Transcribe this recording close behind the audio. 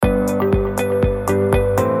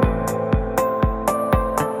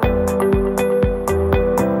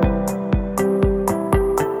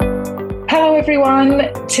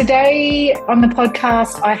Today on the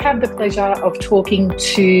podcast, I have the pleasure of talking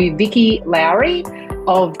to Vicki Lowry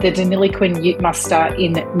of the Deniliquin Ute Muster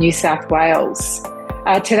in New South Wales.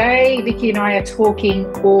 Today, Vicki and I are talking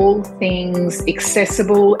all things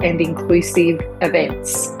accessible and inclusive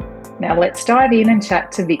events. Now let's dive in and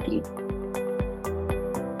chat to Vicki.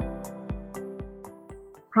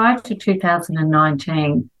 Prior to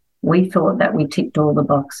 2019, we thought that we ticked all the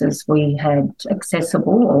boxes. We had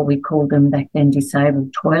accessible, or we called them back then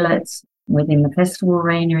disabled, toilets within the festival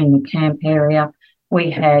arena, in the camp area.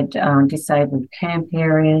 We had disabled camp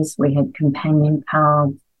areas. We had companion path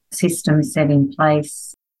systems set in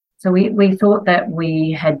place. So we thought that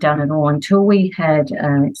we had done it all until we had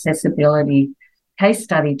an accessibility case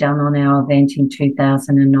study done on our event in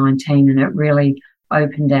 2019, and it really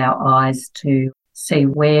opened our eyes to see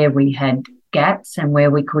where we had gaps and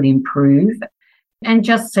where we could improve and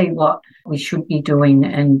just see what we should be doing.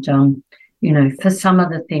 And, for some of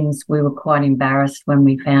the things we were quite embarrassed when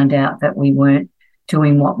we found out that we weren't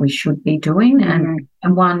doing what we should be doing. Mm-hmm.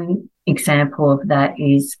 And one example of that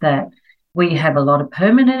is that we have a lot of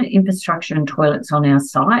permanent infrastructure and toilets on our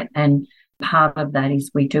site, and part of that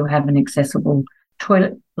is we do have an accessible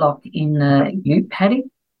toilet block in the ute paddock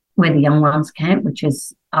where the young ones camp, which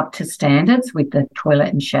is up to standards with the toilet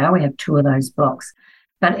and shower. We have 2 of those blocks.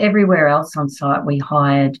 But everywhere else on site, we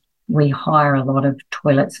hire a lot of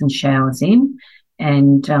toilets and showers in,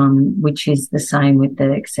 and which is the same with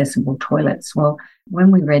the accessible toilets. Well,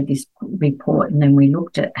 when we read this report and then we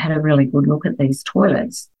had a really good look at these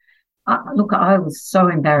toilets, I was so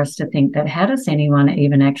embarrassed to think that how does anyone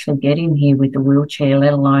even actually get in here with the wheelchair,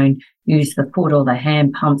 let alone use the foot or the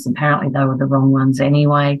hand pumps? Apparently they were the wrong ones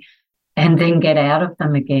anyway, and then get out of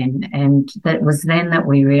them again. And that was then that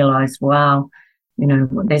we realised, wow,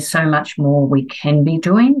 there's so much more we can be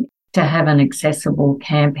doing to have an accessible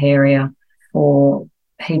camp area for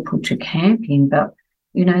people to camp in. But,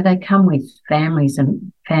 they come with families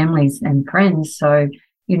and friends. So,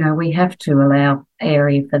 we have to allow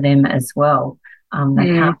area for them as well. They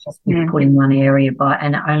can't just be put in one area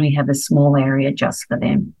and only have a small area just for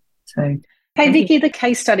them. So, hey, Vicki, the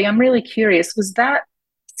case study, I'm really curious, was that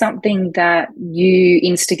something that you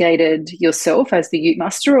instigated yourself as the Ute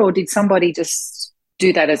Muster, or did somebody just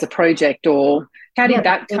do that as a project, or how did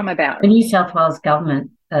that come about? The New South Wales government,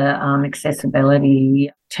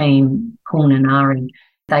 accessibility team, Pulnanari,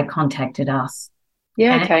 they contacted us.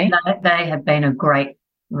 Yeah, okay. And they have been a great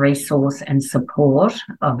resource and support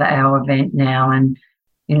of our event now. And,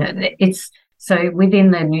 it's so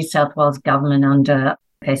within the New South Wales government under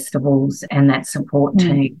festivals and that support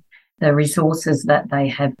team, the resources that they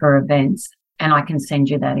have for events, and I can send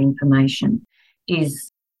you that information,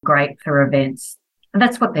 is great for events. And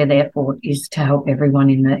that's what they're there for, is to help everyone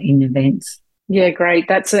in events. Yeah, great.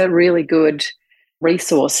 That's a really good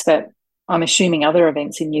resource that I'm assuming other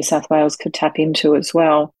events in New South Wales could tap into as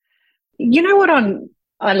well. You know what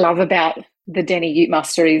I love about the Denny Ute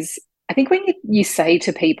Muster is, I think when you say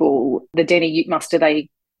to people the Denny Ute Muster, they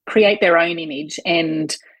create their own image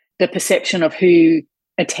and the perception of who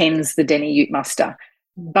attends the Denny Ute Muster.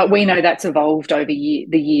 But we know that's evolved over the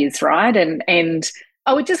years, right? And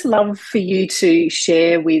I would just love for you to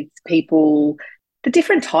share with people the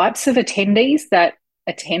different types of attendees that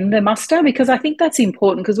attend the muster, because I think that's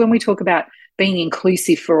important, because when we talk about being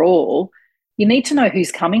inclusive for all, you need to know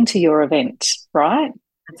who's coming to your event, right?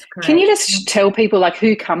 That's correct. Can you just tell people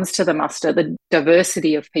who comes to the muster, the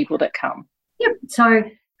diversity of people that come? Yep. So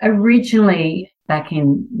originally back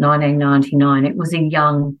in 1999, it was a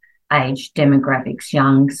young age demographics,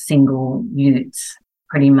 young single utes,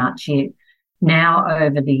 pretty much it. Now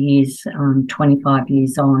over the years, 25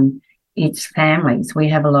 years on, it's families. We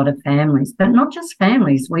have a lot of families, but not just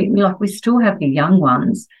families. We still have the young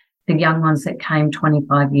ones. The young ones that came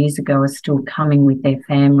 25 years ago are still coming with their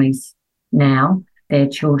families now, their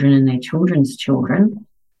children and their children's children.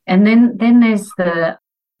 And then there's the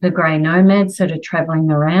grey nomads that are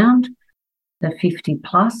travelling around, the 50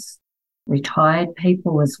 plus retired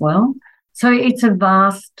people as well. So it's a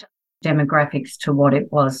vast demographics to what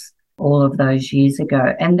it was all of those years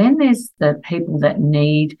ago. And then there's the people that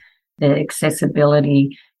need the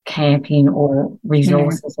accessibility camping or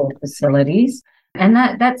resources or facilities. And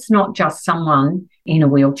that's not just someone in a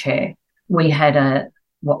wheelchair. We had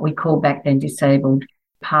what we call back then disabled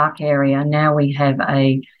park area. Now we have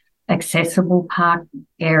a accessible park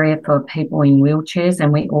area for people in wheelchairs,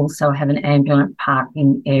 and we also have an ambulant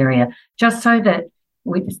parking area, just so that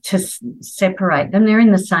to separate them. They're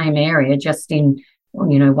in the same area, just in,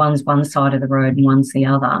 one's one side of the road and one's the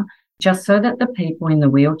other, just so that the people in the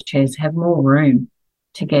wheelchairs have more room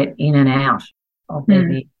to get in and out of their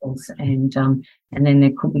vehicles, and then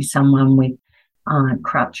there could be someone with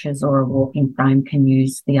crutches or a walking frame can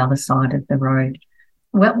use the other side of the road.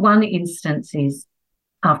 Well, one instance is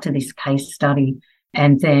after this case study,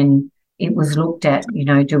 and then it was looked at,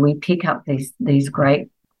 do we pick up these great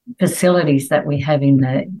facilities that we have in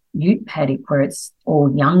the ute paddock where it's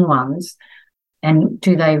all young ones, and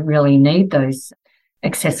do they really need those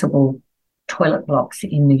accessible toilet blocks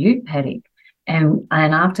in the ute paddock? And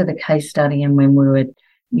after the case study, and when we were,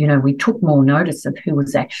 we took more notice of who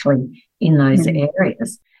was actually in those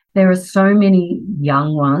areas. There are so many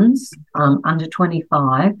young ones, under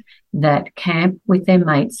 25, that camp with their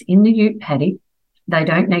mates in the ute paddock. They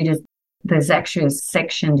don't need there's actually a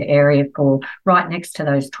sectioned area for right next to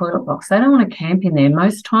those toilet blocks. They don't want to camp in there.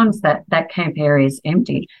 Most times that camp area is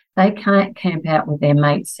empty. They can't camp out with their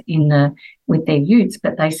mates with their utes,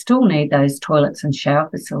 but they still need those toilets and shower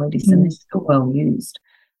facilities, and they're still well used.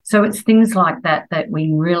 So it's things like that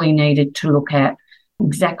we really needed to look at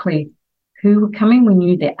exactly who were coming. We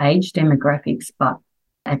knew their age demographics, but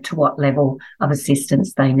to what level of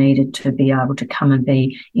assistance they needed to be able to come and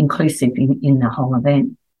be inclusive in the whole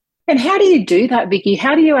event. And how do you do that, Vicky?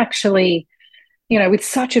 How do you actually, with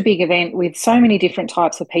such a big event with so many different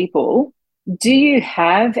types of people, do you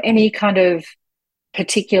have any kind of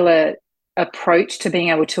particular approach to being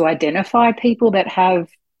able to identify people that have,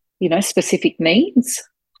 specific needs?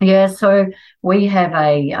 Yeah, so we have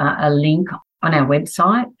a link on our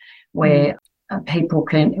website where people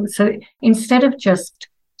can, so instead of just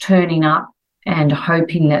turning up and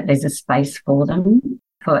hoping that there's a space for them,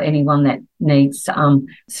 for anyone that needs some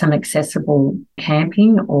accessible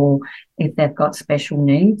camping, or if they've got special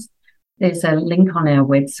needs, there's a link on our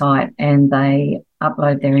website and they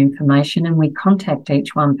upload their information and we contact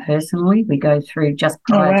each one personally. We go through just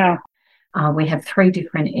prior. We have 3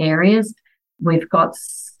 different areas. We've got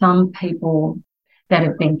some people that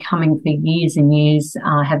have been coming for years and years,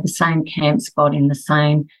 have the same camp spot in the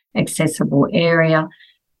same accessible area,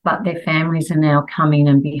 but their families are now coming,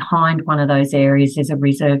 and behind one of those areas is a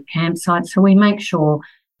reserved campsite. So we make sure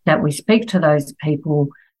that we speak to those people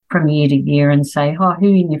from year to year and say, who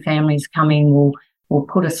in your family is coming? We'll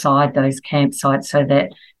put aside those campsites so that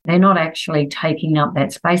they're not actually taking up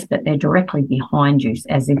that space, but they're directly behind you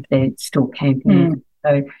as if they're still camping.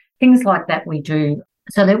 So things like that we do,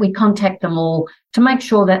 so that we contact them all to make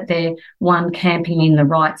sure that they're, one, camping in the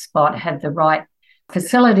right spot, have the right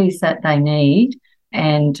facilities that they need,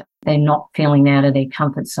 and they're not feeling out of their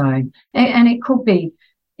comfort zone. And it could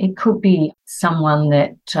be someone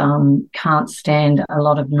that can't stand a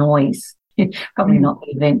lot of noise. Probably not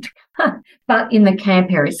the event, but in the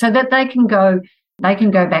camp area, so that they can go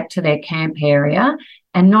back to their camp area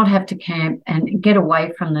and not have to camp and get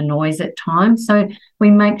away from the noise at times. So we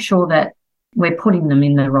make sure that we're putting them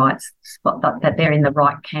in the right spot, that they're in the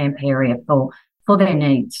right camp area for their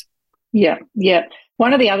needs. Yeah.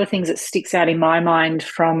 One of the other things that sticks out in my mind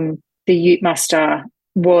from the Ute Muster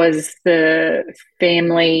was the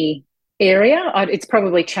family area. It's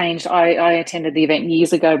probably changed. I attended the event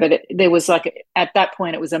years ago, but there was at that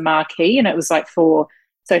point, it was a marquee, and it was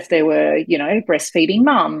so if there were, breastfeeding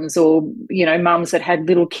mums, or, mums that had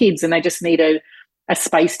little kids and they just needed a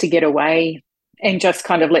space to get away and just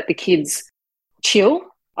kind of let the kids chill.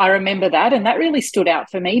 I remember that, and that really stood out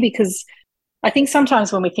for me, because I think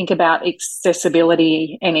sometimes when we think about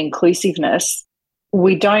accessibility and inclusiveness,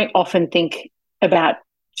 we don't often think about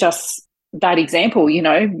just that example,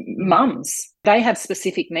 mums. They have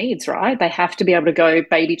specific needs, right? They have to be able to go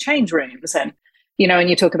baby change rooms and, and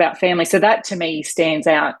you talk about family. So that to me stands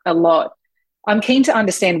out a lot. I'm keen to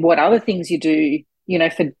understand what other things you do,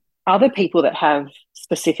 for other people that have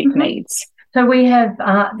specific needs. So we have,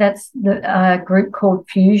 that's the group called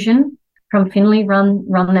Fusion from Finley run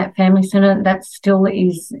that family centre. That still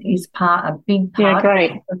is a big part. Yeah,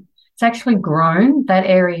 great. It's actually grown. That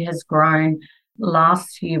area has grown.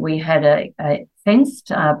 Last year we had a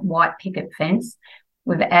fenced white picket fence.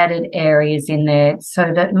 We've added areas in there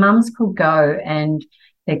so that mums could go and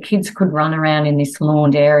their kids could run around in this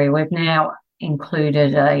lawned area. We've now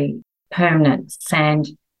included a permanent sand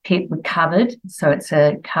pit with covered, so it's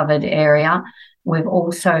a covered area. We've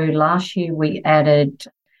also, last year we added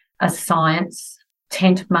a science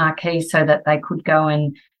tent marquee so that they could go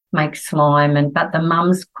and make slime, but the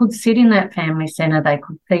mums could sit in that family centre, they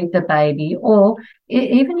could feed the baby, or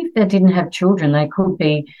even if they didn't have children, they could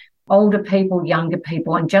be older people, younger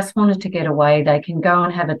people, and just wanted to get away. They can go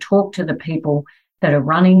and have a talk to the people that are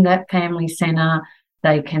running that family centre.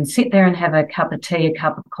 They can sit there and have a cup of tea, a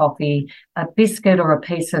cup of coffee, a biscuit or a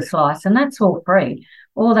piece of slice, and that's all free.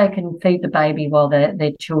 Or they can feed the baby while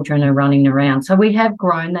their children are running around. So we have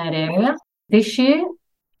grown that area. this year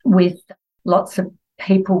with lots of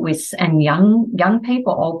people with, and young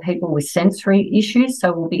people, old people with sensory issues.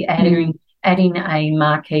 So we'll be adding a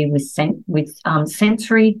marquee with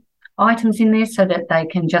sensory items in there so that they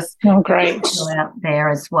can just go out there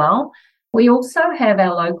as well. We also have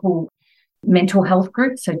our local mental health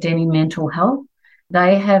group, so Denny Mental Health.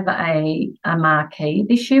 They have a marquee.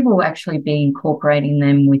 This year we'll actually be incorporating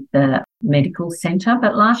them with the medical centre,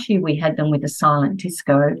 but last year we had them with a silent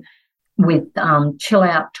disco with chill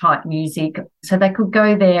out type music, so they could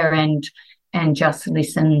go there and just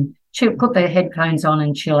listen, put their headphones on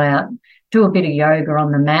and chill out, do a bit of yoga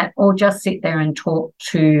on the mat, or just sit there and talk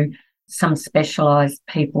to some specialised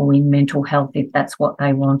people in mental health if that's what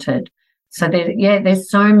they wanted. So there's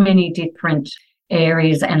so many different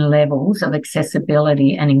areas and levels of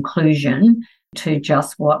accessibility and inclusion to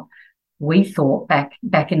just what we thought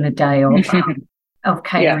back in the day of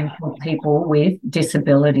catering for people with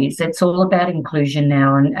disabilities. It's all about inclusion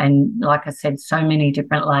now, and like I said, so many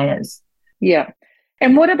different layers. Yeah.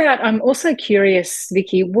 And what about, I'm also curious,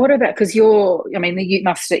 Vicky, what about, because the Ute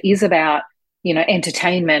Muster is about,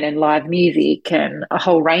 entertainment and live music and a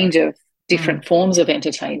whole range of different forms of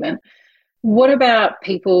entertainment. What about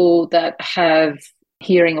people that have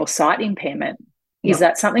hearing or sight impairment? Is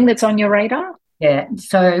that something that's on your radar? Yeah.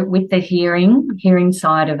 So with the hearing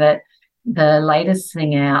side of it, the latest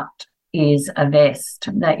thing out is a vest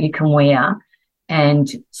that you can wear, and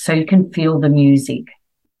so you can feel the music.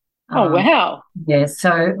 Oh, wow. Yeah,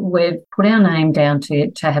 so we've put our name down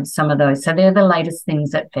to have some of those. So they're the latest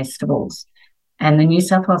things at festivals. And the New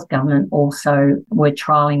South Wales government also were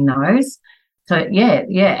trialling those. So,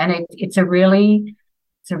 and it's a really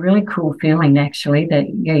cool feeling, actually, that,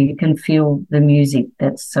 you can feel the music.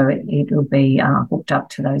 It'll be hooked up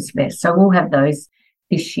to those vests. So we'll have those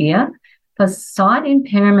this year. For sight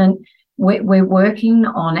impairment, we're working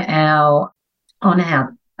on our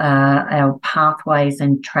pathways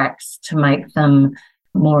and tracks to make them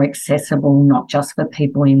more accessible, not just for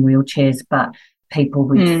people in wheelchairs, but people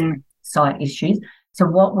with sight issues. So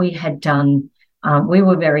what we had done, we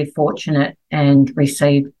were very fortunate and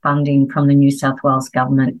received funding from the New South Wales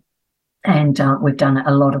government, and we've done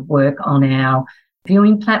a lot of work on our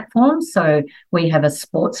viewing platform. So we have a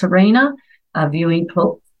sports arena, a viewing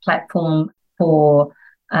platform for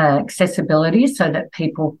accessibility, so that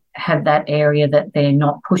people have that area that they're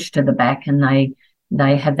not pushed to the back, and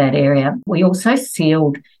they have that area. We also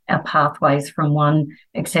sealed our pathways from one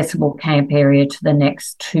accessible camp area to the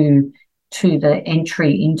next to the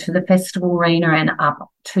entry into the festival arena and up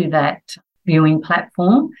to that viewing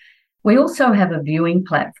platform. We also have a viewing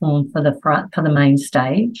platform for the main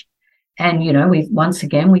stage. And,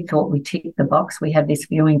 we thought we ticked the box. We have this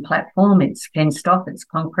viewing platform. It's fenced off, it's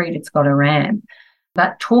concrete, it's got a ramp.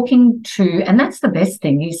 But and that's the best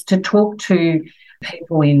thing, is to talk to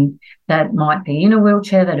people that might be in a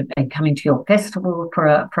wheelchair, that have been coming to your festival for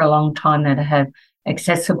a long time, that have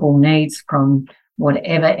accessible needs from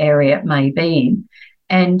whatever area it may be.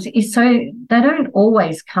 And so they don't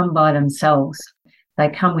always come by themselves. They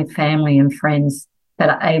come with family and friends that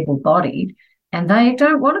are able-bodied, and they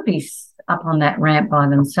don't want to be up on that ramp by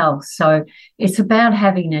themselves. So it's about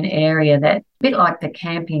having an area that, a bit like the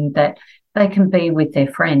camping, that they can be with their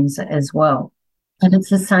friends as well. And it's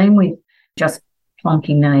the same with just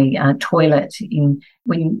plonking a toilet in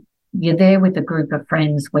when you're there with a group of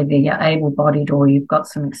friends, whether you're able-bodied or you've got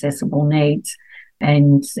some accessible needs,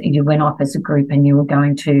 and you went off as a group and you were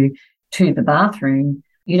going to the bathroom.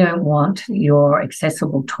 You don't want your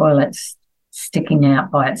accessible toilets sticking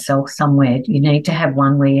out by itself somewhere. You need to have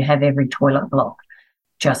one where you have every toilet block,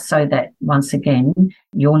 just so that, once again,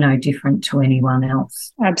 you're no different to anyone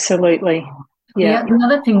else. Absolutely. Yeah.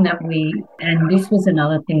 Another thing and this was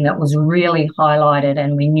another thing that was really highlighted,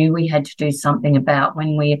 and we knew we had to do something about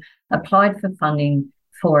when we applied for funding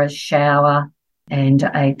for a shower and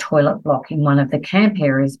a toilet block in one of the camp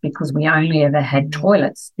areas, because we only ever had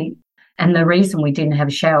toilets. And the reason we didn't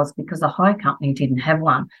have showers because the hire company didn't have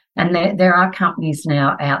one. And there are companies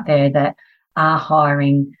now out there that are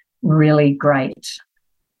hiring really great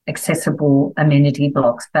accessible amenity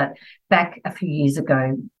blocks. But back a few years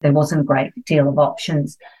ago, there wasn't a great deal of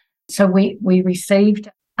options. So we received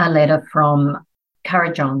a letter from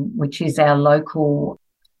Currajong, which is our local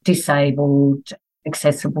disabled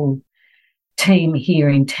accessible team here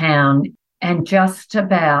in town, and just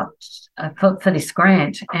about for this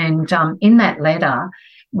grant. And in that letter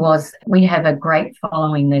we have a great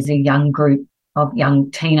following. There's a young group of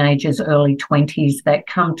young teenagers, early 20s, that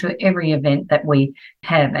come to every event that we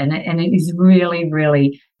have. And it is really,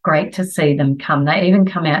 really great to see them come. They even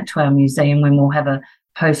come out to our museum when we'll have a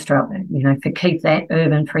poster up, for Keith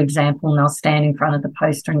Urban, for example, and they'll stand in front of the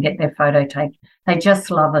poster and get their photo taken. They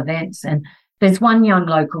just love events. And there's one young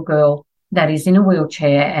local girl that is in a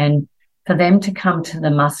wheelchair, and for them to come to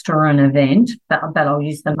the muster or an event, but I'll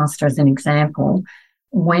use the muster as an example,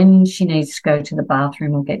 when she needs to go to the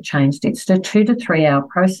bathroom or get changed, it's a 2 to 3 hour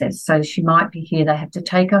process. So she might be here, they have to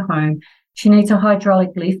take her home. She needs a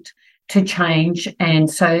hydraulic lift to change. And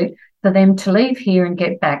so for them to leave here and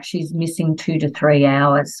get back, she's missing 2 to 3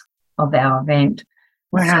 hours of our event.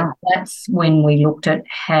 Wow. So that's when we looked at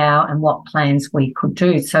how and what plans we could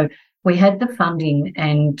do. So we had the funding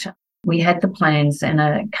and we had the plans, and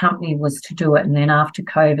a company was to do it. And then after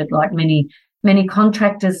COVID, like many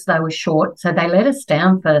contractors, they were short. So they let us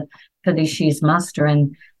down for this year's muster,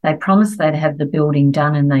 and they promised they'd have the building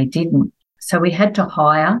done and they didn't. So we had to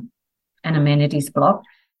hire an amenities block,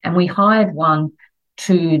 and we hired one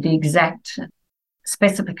to the exact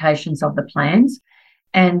specifications of the plans.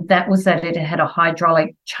 And that was that it had a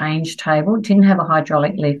hydraulic change table. It didn't have a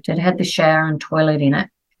hydraulic lift. It had the shower and toilet in it.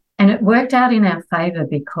 And it worked out in our favour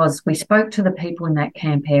because we spoke to the people in that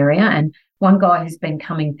camp area, and one guy who's been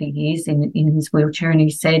coming for years in his wheelchair, and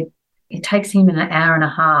he said it takes him an hour and a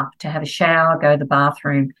half to have a shower, go to the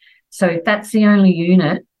bathroom. So if that's the only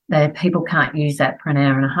unit, that people can't use that for an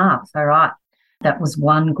hour and a half. So, right, that was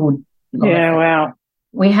one good. Yeah, wow.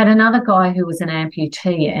 We had another guy who was an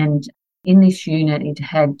amputee, and in this unit it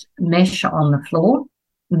had mesh on the floor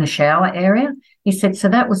in the shower area. He said so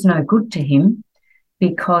that was no good to him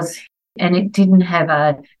and it didn't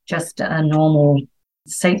have just a normal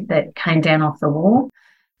seat that came down off the wall.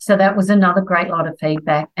 So that was another great lot of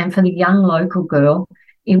feedback. And for the young local girl,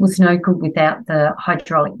 it was no good without the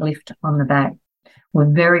hydraulic lift on the back.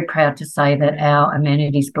 We're very proud to say that our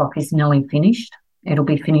amenities block is nearly finished. It'll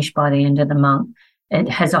be finished by the end of the month. It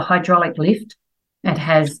has a hydraulic lift. It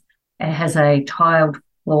has a tiled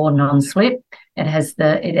floor non-slip. It has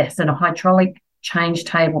a hydraulic change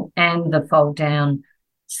table and the fold-down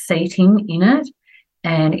seating in it.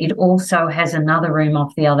 And it also has another room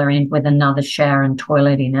off the other end with another shower and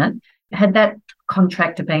toilet in it. Had that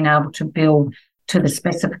contractor been able to build to the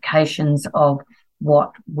specifications of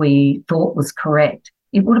what we thought was correct,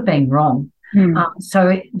 it would have been wrong.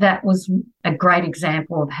 So that was a great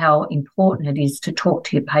example of how important it is to talk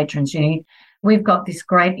to your patrons. We've got this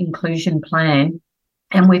great inclusion plan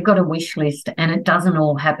and we've got a wish list, and it doesn't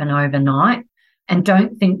all happen overnight. And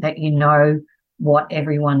don't think that you know what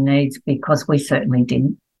everyone needs, because we certainly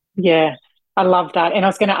didn't. Yeah, I love that. And I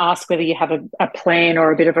was going to ask whether you have a plan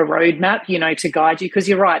or a bit of a roadmap, to guide you, because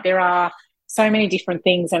you're right, there are so many different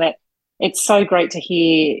things, and it's so great to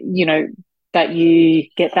hear, that you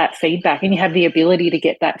get that feedback and you have the ability to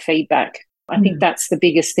get that feedback. I think that's the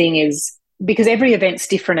biggest thing, is because every event's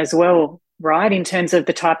different as well, right, in terms of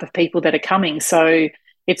the type of people that are coming. So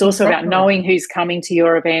it's also about knowing who's coming to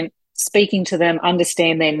your event, speaking to them,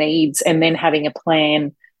 understand their needs, and then having a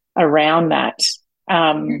plan around that.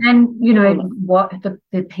 What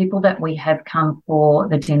the people that we have come for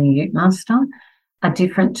the Deniliquin Ute Muster are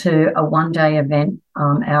different to a one-day event,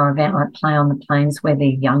 our event like Play on the Plains, where they're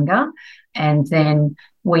younger. And then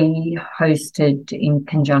we hosted, in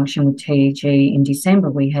conjunction with TEG in December,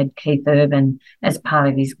 we had Keith Urban as part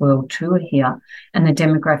of his world tour here, and the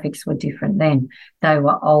demographics were different then. They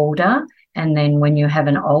were older, and then when you have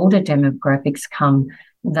an older demographics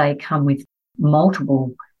they come with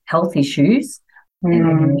multiple health issues.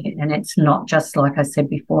 And it's not just, like I said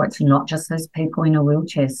before, it's not just those people in a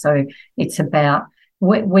wheelchair. So it's about,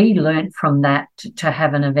 we learnt from that to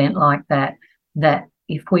have an event like that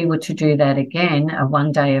if we were to do that again, a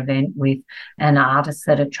one-day event with an artist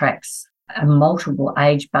that attracts a multiple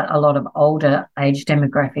age, but a lot of older age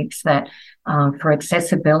demographics, that for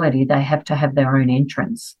accessibility, they have to have their own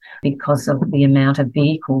entrance because of the amount of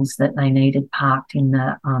vehicles that they needed parked in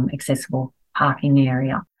the accessible parking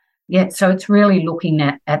area. Yeah, so it's really looking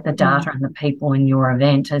at the data and the people in your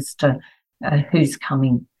event as to who's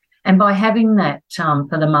coming. And by having that,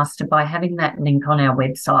 for the muster, by having that link on our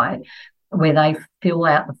website where they fill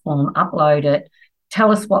out the form, upload it,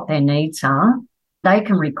 tell us what their needs are, they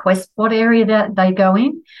can request what area that they go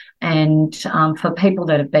in. And for people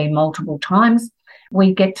that have been multiple times,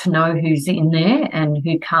 we get to know who's in there and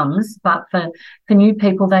who comes. But for new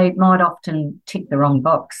people, they might often tick the wrong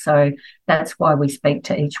box. So that's why we speak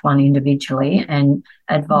to each one individually and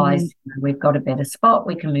advise, we've got a better spot,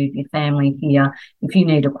 we can move your family here. If you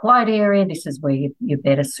need a quiet area, this is where you're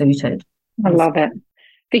better suited. I love it.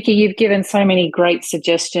 Vicky, you've given so many great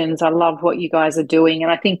suggestions. I love what you guys are doing. And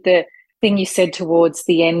I think the thing you said towards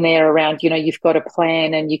the end there around, you've got a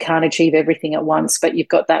plan and you can't achieve everything at once, but you've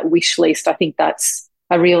got that wish list. I think that's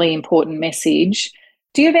a really important message.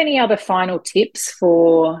 Do you have any other final tips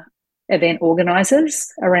for event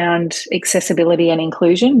organisers around accessibility and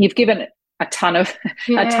inclusion? You've given a ton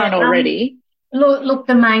already. Look,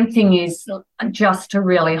 the main thing is just to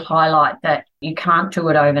really highlight that you can't do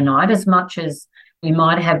it overnight, as much as you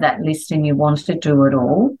might have that list and you want to do it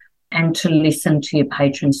all, and to listen to your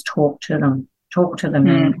patrons, talk to them.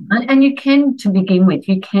 And you can, to begin with,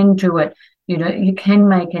 you can do it. You can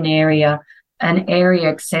make an area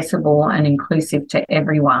accessible and inclusive to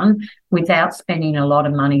everyone without spending a lot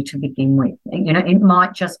of money to begin with. It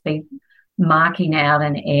might just be marking out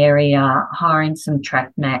an area, hiring some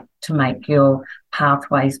track mat to make your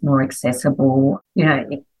pathways more accessible.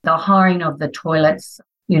 The hiring of the toilets,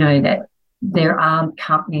 that there are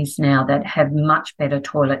companies now that have much better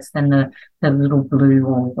toilets than the little blue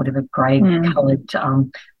or whatever grey coloured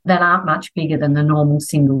that aren't much bigger than the normal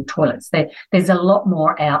single toilets. There's a lot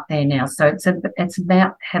more out there now. So it's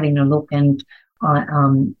about having a look and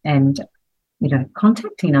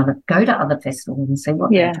contacting go to other festivals and see what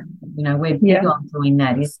they're doing. We're big on doing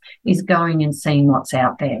that, is going and seeing what's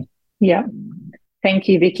out there. Yeah. Thank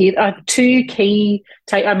you, Vicky. Two key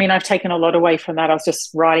I've taken a lot away from that. I was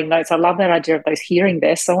just writing notes. I love that idea of those hearing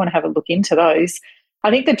vests. I want to have a look into those. I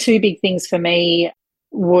think the two big things for me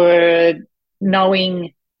were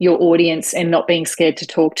knowing your audience and not being scared to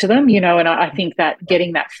talk to them, and I think that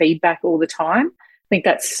getting that feedback all the time, I think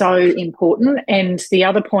that's so important. And the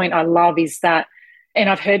other point I love is that, and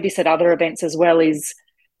I've heard this at other events as well, is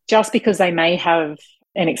just because they may have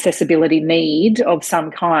an accessibility need of some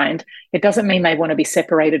kind, it doesn't mean they want to be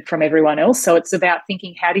separated from everyone else. So it's about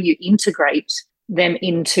thinking, how do you integrate them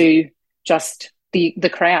into just the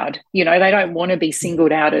crowd? They don't want to be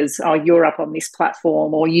singled out as, oh, you're up on this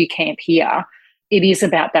platform or you camp here. It is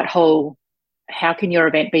about that whole, how can your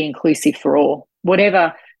event be inclusive for all,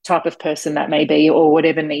 whatever type of person that may be or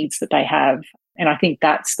whatever needs that they have. And I think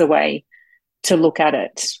that's the way to look at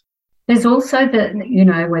it. There's also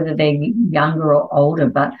whether they're younger or older,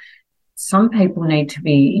 but some people need to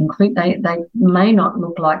be included. They may not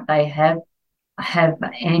look like they have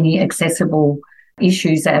any accessible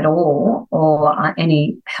issues at all or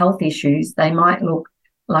any health issues. They might look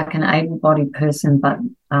like an able-bodied person, but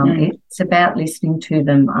it's about listening to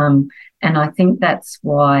them. And I think that's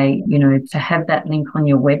why, to have that link on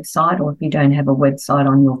your website, or if you don't have a website,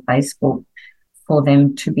 on your Facebook, for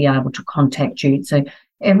them to be able to contact you. So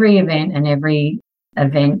every event and every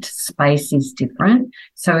event space is different.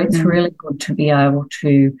 So it's really good to be able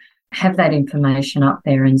to have that information up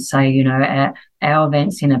there and say, our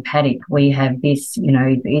events in a paddock, we have this,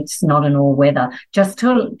 it's not an all-weather, just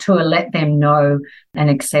to let them know and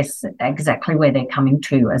access exactly where they're coming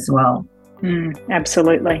to as well.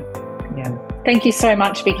 Absolutely. Yeah. Thank you so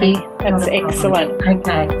much, Vicky. That's excellent.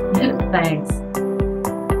 Okay. Thanks.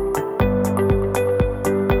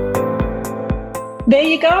 There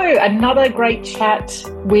you go. Another great chat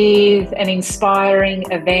with an inspiring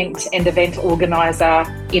event and event organiser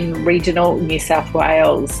in regional New South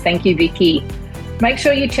Wales. Thank you, Vicky. Make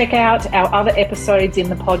sure you check out our other episodes in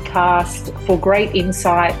the podcast for great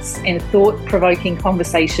insights and thought-provoking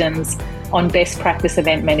conversations on best practice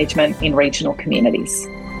event management in regional communities.